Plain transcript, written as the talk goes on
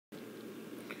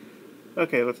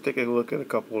Okay, let's take a look at a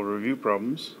couple of review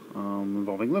problems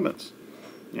involving limits.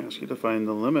 I ask you to find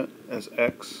the limit as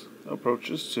x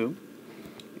approaches 2,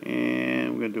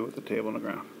 and we're going to do it with the table and the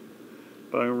graph.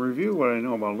 But I'll review what I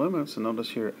know about limits, and notice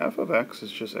here f of x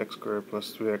is just x squared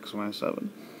plus 3x minus 7.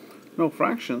 No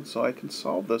fraction, so I can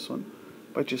solve this one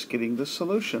by just getting the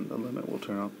solution. The limit will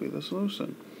turn out to be the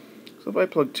solution. So if I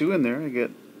plug 2 in there, I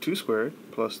get 2 squared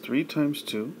plus 3 times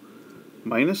 2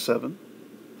 minus 7,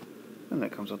 and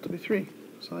that comes out to be 3.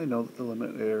 So I know that the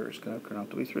limit there is going to turn out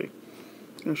to be 3.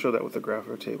 I'm going to show that with the graph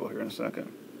or table here in a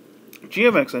second. G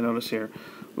of x, I notice here,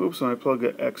 when I plug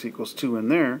x equals 2 in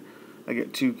there, I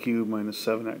get 2 cubed minus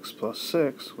 7x plus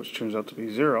 6, which turns out to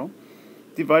be 0,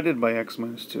 divided by x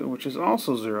minus 2, which is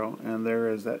also 0, and there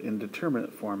is that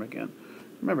indeterminate form again.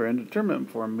 Remember, indeterminate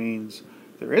form means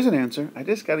there is an answer, I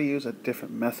just got to use a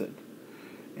different method.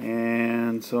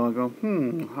 And so I go,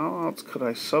 how else could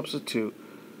I substitute,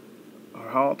 or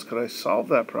how else could I solve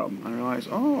that problem? I realize,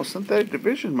 synthetic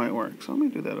division might work, so let me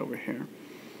do that over here.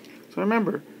 So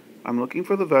remember, I'm looking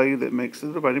for the value that makes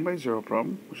the dividing by 0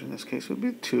 problem, which in this case would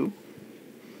be 2.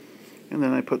 And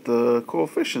then I put the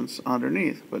coefficients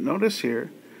underneath. But notice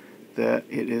here that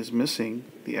it is missing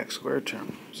the x squared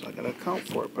term. So I got to account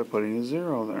for it by putting a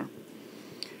 0 there.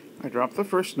 I drop the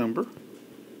first number,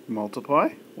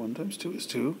 multiply, 1 times 2 is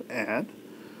 2, add,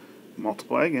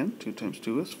 multiply again, 2 times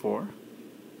 2 is 4,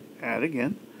 add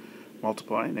again,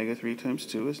 multiply, negative 3 times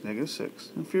 2 is negative 6.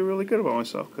 And feel really good about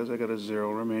myself because I got a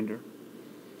 0 remainder.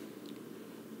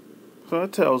 So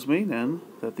that tells me then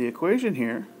that the equation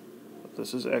here, if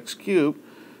this is x cubed,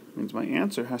 means my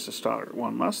answer has to start at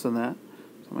 1 less than that.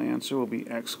 So my answer will be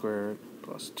x squared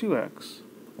plus 2x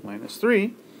minus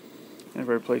 3. And if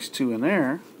I place 2 in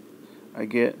there, I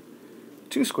get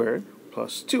 2 squared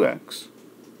plus 2x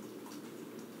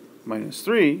minus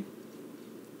 3,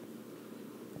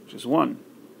 which is 1.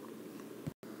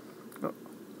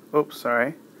 Oops,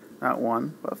 sorry, not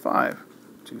 1, but 5.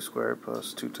 2 squared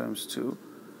plus 2 times 2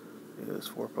 is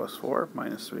 4 plus 4,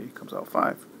 minus 3 comes out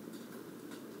 5.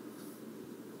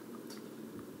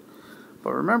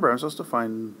 But remember, I'm supposed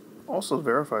to also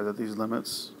verify that these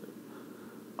limits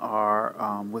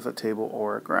are with a table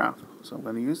or a graph. So I'm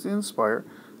going to use the Inspire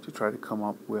to try to come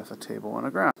up with a table and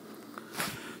a graph.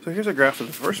 So here's a graph of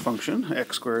the first function,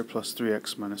 x squared plus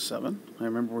 3x minus 7. I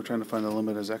remember we're trying to find the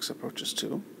limit as x approaches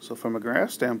 2. So from a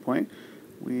graph standpoint,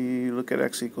 we look at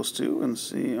x equals 2 and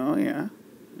see, oh yeah,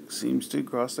 it seems to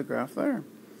cross the graph there.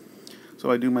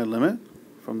 So I do my limit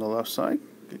from the left side,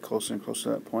 get closer and closer to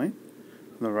that point.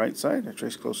 From the right side, I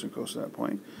trace closer and closer to that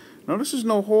point. Notice there's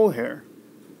no hole here.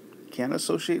 Can't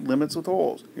associate limits with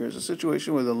holes. Here's a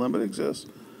situation where the limit exists,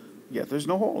 yet there's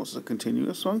no hole. It's a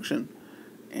continuous function.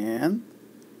 And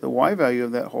the y value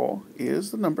of that hole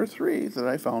is the number 3 that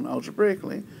I found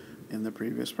algebraically in the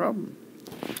previous problem.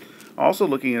 Also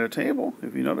looking at a table,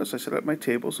 if you notice I set up my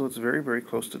table so it's very, very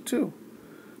close to 2.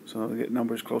 So I get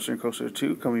numbers closer and closer to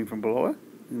 2 coming from below it,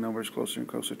 and numbers closer and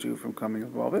closer to 2 from coming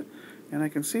above it. And I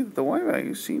can see that the y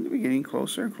values seem to be getting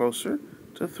closer and closer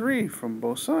to 3 from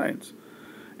both sides.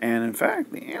 And in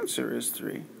fact, the answer is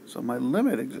 3. So my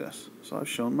limit exists. So I've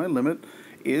shown my limit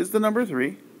is the number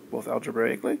 3, both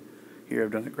algebraically, here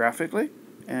I've done it graphically,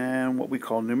 and what we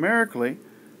call numerically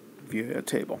via a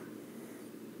table.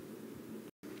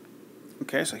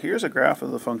 Okay, so here's a graph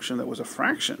of the function that was a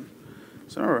fraction.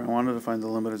 So remember, I wanted to find the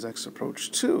limit as x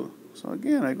approached 2. So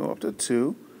again, I go up to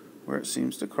 2, where it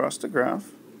seems to cross the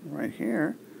graph, right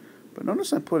here. But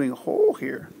notice I'm putting a hole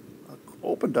here, an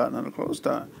open dot and a closed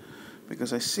dot,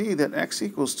 because I see that x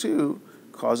equals 2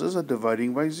 causes a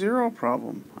dividing by 0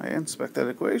 problem. I inspect that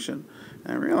equation,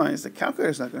 and I realize the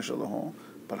calculator's not going to show the hole,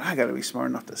 but I got to be smart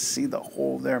enough to see the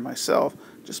hole there myself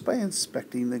just by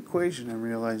inspecting the equation and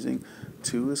realizing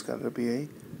 2 has got to be a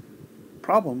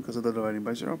problem because of the dividing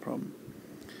by 0 problem.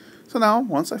 So now,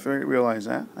 once I realize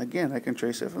that, again, I can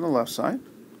trace it from the left side,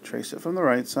 trace it from the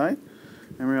right side,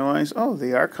 and realize, oh,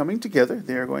 they are coming together.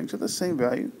 They are going to the same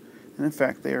value, and in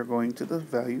fact, they are going to the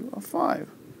value of 5,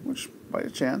 which, by a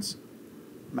chance,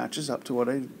 matches up to what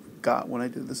I got when I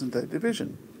did the synthetic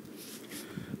division.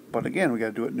 But again, we got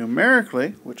to do it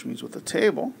numerically, which means with a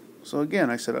table. So again,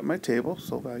 I set up my table,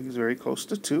 so value is very close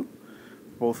to 2,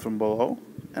 both from below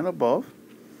and above.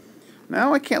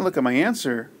 Now I can't look at my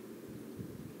answer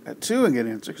at 2 and get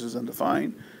an answer because it's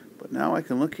undefined. But now I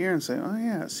can look here and say, oh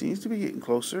yeah, it seems to be getting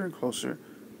closer and closer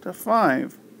to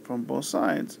 5 from both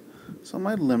sides. So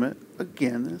my limit,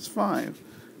 again, is 5.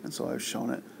 And so I've shown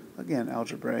it, again,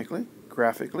 algebraically,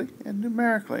 graphically, and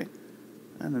numerically.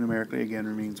 And numerically,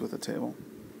 again, means with a table.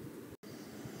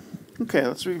 Okay,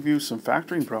 let's review some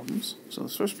factoring problems. So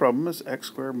this first problem is x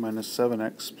squared minus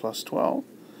 7x plus 12.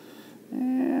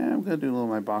 And I'm going to do a little of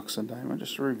my box and diamond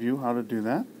just to review how to do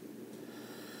that.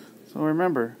 So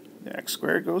remember, the x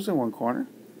squared goes in one corner,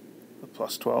 the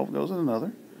plus 12 goes in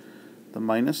another, the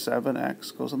minus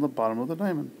 7x goes on the bottom of the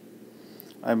diamond.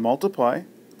 I multiply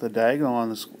the diagonal in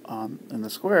the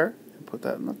square and put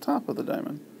that in the top of the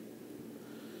diamond.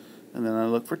 And then I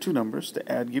look for two numbers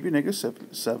to add, give you negative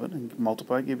 7, and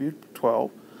multiply, give you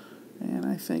 12. And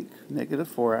I think negative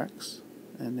 4x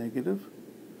and negative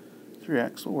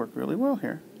 3x will work really well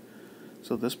here.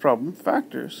 So this problem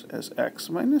factors as x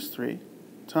minus 3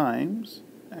 times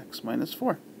x minus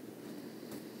 4.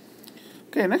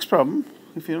 Okay, next problem.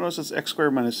 If you notice it's x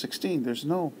squared minus 16, there's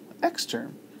no x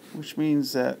term, which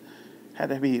means that had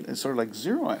to be sort of like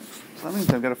 0x. So that means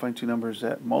I've got to find two numbers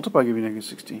that multiply give you negative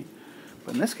 16.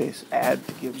 But in this case, add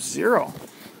to give 0.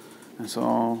 And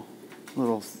so, a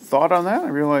little thought on that, I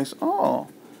realized, oh,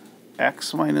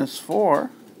 x minus 4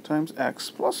 times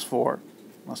x plus 4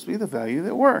 must be the value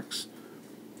that works.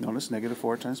 Notice negative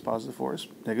 4 times positive 4 is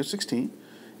negative 16,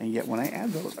 and yet when I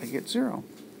add those, I get 0.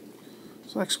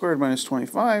 So x squared minus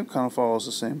 25 kind of follows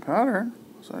the same pattern.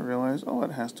 So I realize, oh,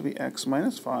 it has to be x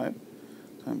minus 5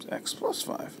 times x plus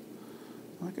 5.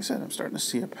 Like I said, I'm starting to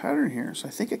see a pattern here. So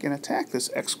I think I can attack this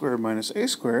x squared minus a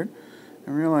squared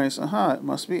and realize, aha, it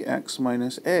must be x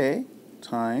minus a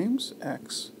times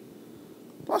x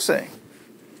plus a.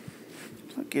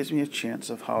 So it gives me a chance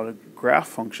of how to graph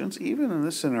functions, even in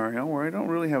this scenario where I don't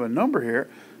really have a number here,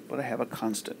 but I have a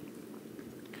constant.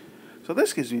 So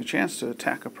this gives me a chance to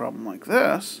attack a problem like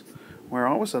this, where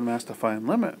all of a sudden I have to find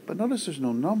limit, but notice there's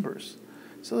no numbers.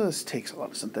 So this takes a lot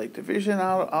of synthetic division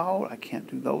out. I can't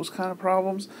do those kind of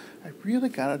problems. I really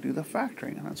got to do the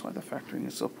factoring, and that's why the factoring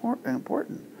is so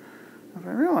important. If I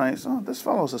realize, oh, this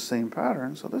follows the same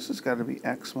pattern, so this has got to be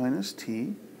x minus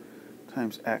t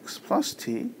times x plus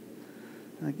t.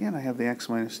 And again, I have the x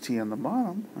minus t on the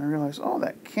bottom. I realize, oh,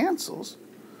 that cancels.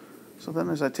 So then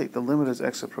as I take the limit as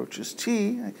x approaches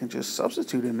t, I can just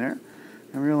substitute in there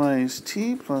and realize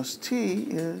t plus t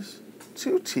is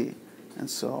 2t. And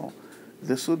so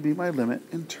this would be my limit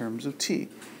in terms of t.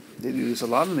 They do this a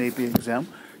lot in the AP exam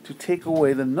to take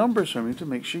away the numbers from you to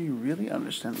make sure you really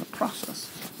understand the process.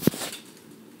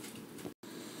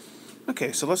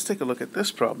 Okay, so let's take a look at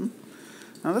this problem.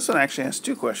 Now this one actually asks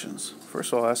two questions.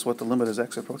 First of all, I'll ask what the limit as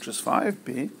x approaches 5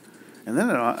 be, and then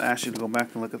it'll ask you to go back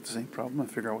and look at the same problem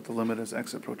and figure out what the limit as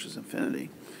x approaches infinity.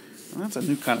 And that's a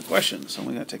new kind of question, so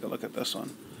we're going to take a look at this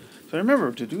one. So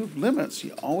remember, to do limits,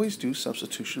 you always do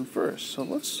substitution first. So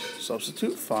let's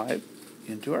substitute 5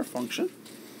 into our function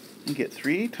and get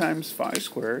 3 times 5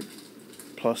 squared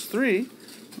plus 3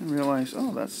 and realize,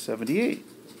 oh, that's 78.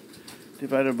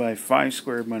 Divided by 5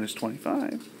 squared minus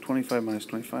 25. 25 minus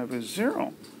 25 is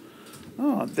 0.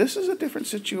 Oh, this is a different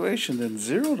situation than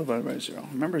 0 divided by 0.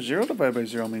 Remember, 0 divided by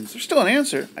 0 means there's still an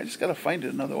answer. I just got to find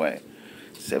it another way.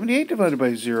 78 divided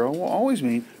by 0 will always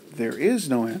mean there is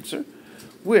no answer,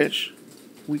 which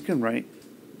we can write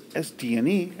as D and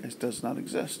E, as does not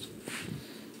exist.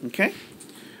 Okay?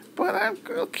 But I'm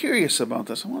curious about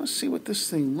this. I want to see what this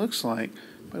thing looks like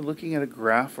by looking at a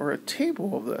graph or a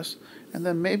table of this, and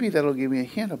then maybe that'll give me a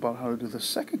hint about how to do the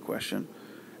second question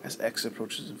as x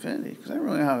approaches infinity, because I don't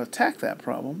really know how to attack that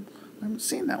problem. I haven't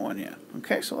seen that one yet.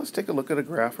 Okay, so let's take a look at a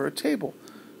graph or a table,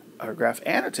 or a graph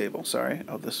and a table, sorry,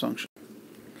 of this function.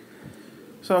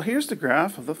 So here's the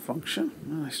graph of the function,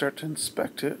 and I start to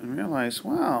inspect it and realize,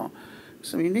 wow,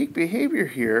 some unique behavior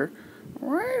here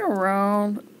right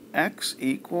around x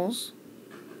equals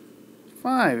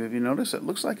 5. If you notice, it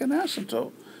looks like an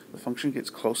asymptote. The function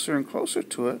gets closer and closer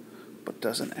to it, but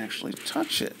doesn't actually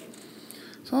touch it.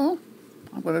 So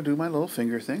I'm going to do my little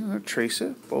finger thing. I'm going to trace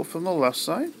it both from the left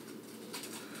side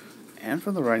and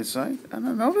from the right side. And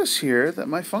I notice here that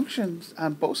my function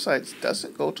on both sides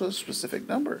doesn't go to a specific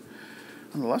number.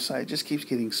 On the left side, it just keeps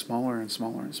getting smaller and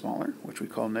smaller and smaller, which we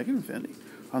call negative infinity.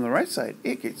 On the right side,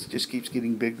 it just keeps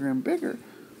getting bigger and bigger,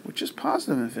 which is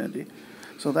positive infinity.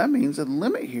 So that means the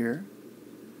limit here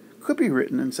could be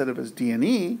written, instead of as D and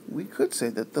E, we could say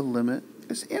that the limit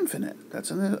is infinite.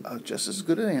 That's just as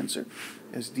good an answer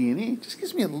as D and E. It just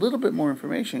gives me a little bit more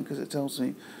information because it tells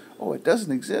me, oh, it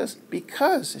doesn't exist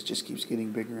because it just keeps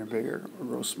getting bigger and bigger or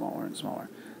grows smaller and smaller.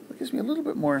 It gives me a little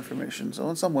bit more information, so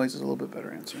in some ways it's a little bit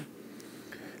better answer.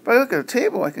 If I look at a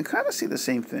table, I can kind of see the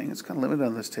same thing. It's kind of limited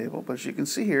on this table, but as you can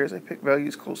see here, as I pick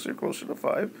values closer and closer to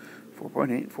 5,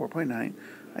 4.8, 4.9,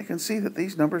 I can see that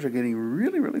these numbers are getting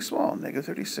really, really small. Negative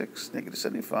 36, negative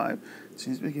 75, it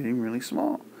seems to be getting really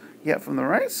small. Yet from the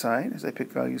right side, as I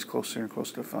pick values closer and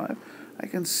closer to 5, I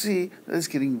can see that it's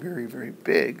getting very, very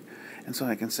big. And so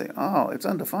I can say, oh, it's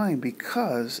undefined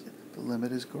because the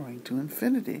limit is going to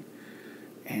infinity.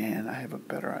 and I have a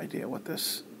better idea what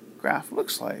this graph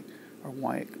looks like, or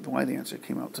why the answer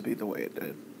came out to be the way it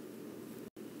did.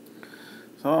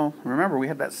 So remember, we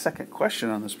had that second question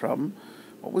on this problem.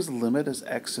 What was the limit as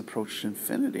x approached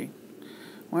infinity?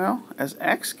 Well, as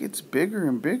x gets bigger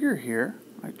and bigger here,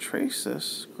 I trace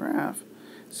this graph,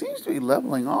 it seems to be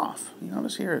leveling off. You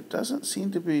notice here it doesn't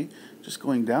seem to be just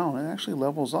going down, it actually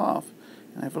levels off.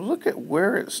 And if I look at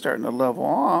where it's starting to level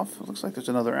off, it looks like there's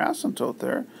another asymptote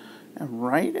there, and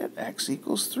right at x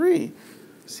equals 3.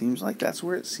 Seems like that's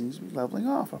where it seems to be leveling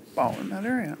off, about in that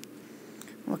area.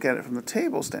 Look at it from the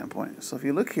table standpoint. So if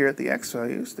you look here at the x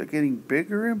values, they're getting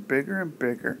bigger and bigger and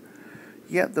bigger,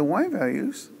 yet the y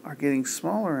values are getting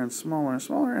smaller and smaller and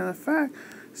smaller, and in fact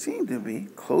seem to be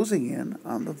closing in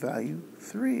on the value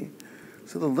 3.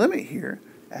 So the limit here,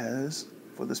 as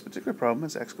for this particular problem,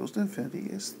 as x goes to infinity,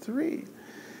 is 3.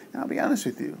 Now I'll be honest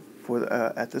with you,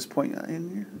 at this point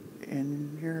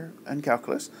in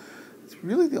calculus, it's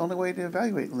really the only way to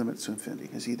evaluate limits to infinity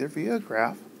is either via a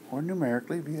graph or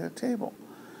numerically via a table.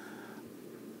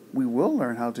 We will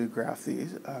learn how to graph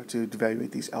these, to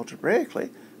evaluate these algebraically,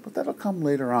 but that'll come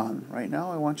later on. Right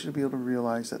now I want you to be able to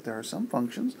realize that there are some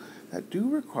functions that do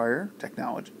require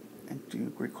technology and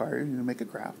do require you to make a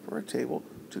graph or a table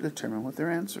to determine what their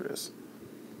answer is.